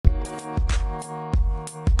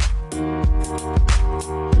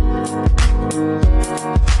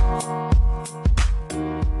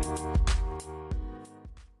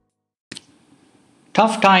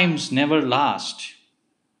Tough times never last,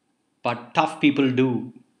 but tough people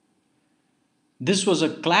do. This was a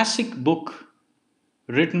classic book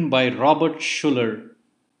written by Robert Schuller,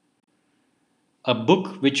 a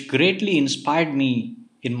book which greatly inspired me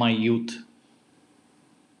in my youth.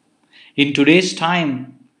 In today's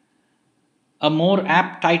time, a more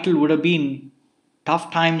apt title would have been Tough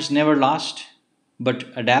Times Never Last, but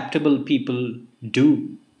Adaptable People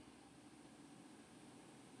Do.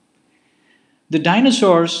 The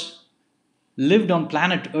dinosaurs lived on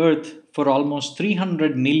planet Earth for almost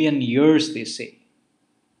 300 million years, they say.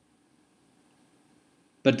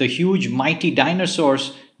 But the huge, mighty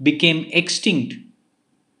dinosaurs became extinct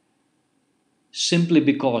simply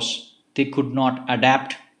because they could not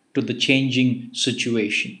adapt to the changing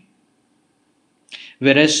situation.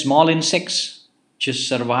 Whereas small insects just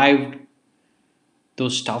survived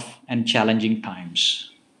those tough and challenging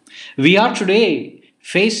times. We are today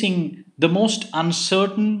facing the most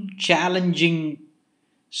uncertain, challenging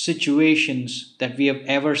situations that we have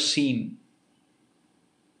ever seen.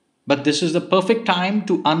 But this is the perfect time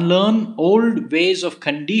to unlearn old ways of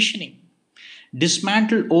conditioning,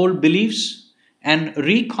 dismantle old beliefs, and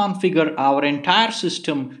reconfigure our entire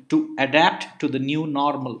system to adapt to the new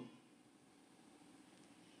normal.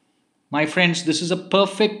 My friends, this is a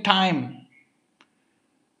perfect time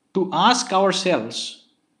to ask ourselves,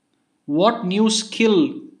 what new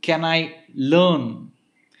skill can I learn?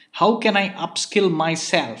 How can I upskill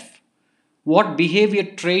myself? What behavior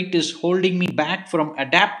trait is holding me back from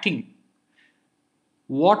adapting?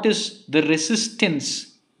 What is the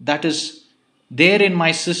resistance that is there in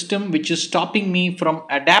my system which is stopping me from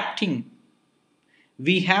adapting?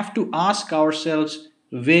 We have to ask ourselves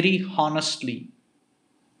very honestly.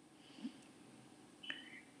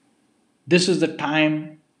 This is the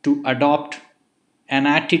time to adopt an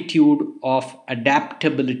attitude of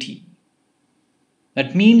adaptability.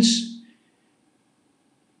 That means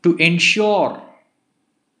to ensure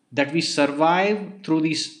that we survive through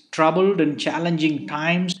these troubled and challenging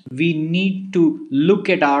times, we need to look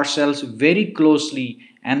at ourselves very closely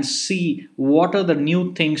and see what are the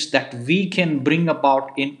new things that we can bring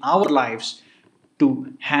about in our lives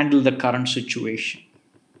to handle the current situation.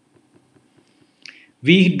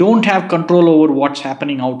 We don't have control over what's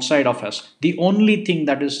happening outside of us. The only thing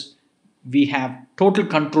that is we have total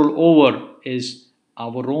control over is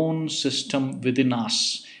our own system within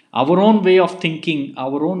us, our own way of thinking,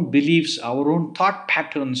 our own beliefs, our own thought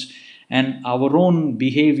patterns, and our own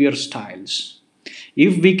behavior styles.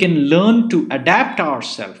 If we can learn to adapt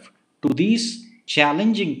ourselves to these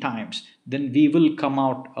challenging times, then we will come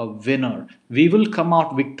out a winner. We will come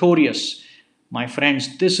out victorious. My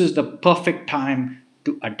friends, this is the perfect time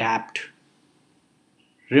to adapt.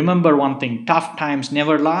 Remember one thing, tough times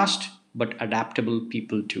never last, but adaptable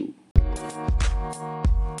people do.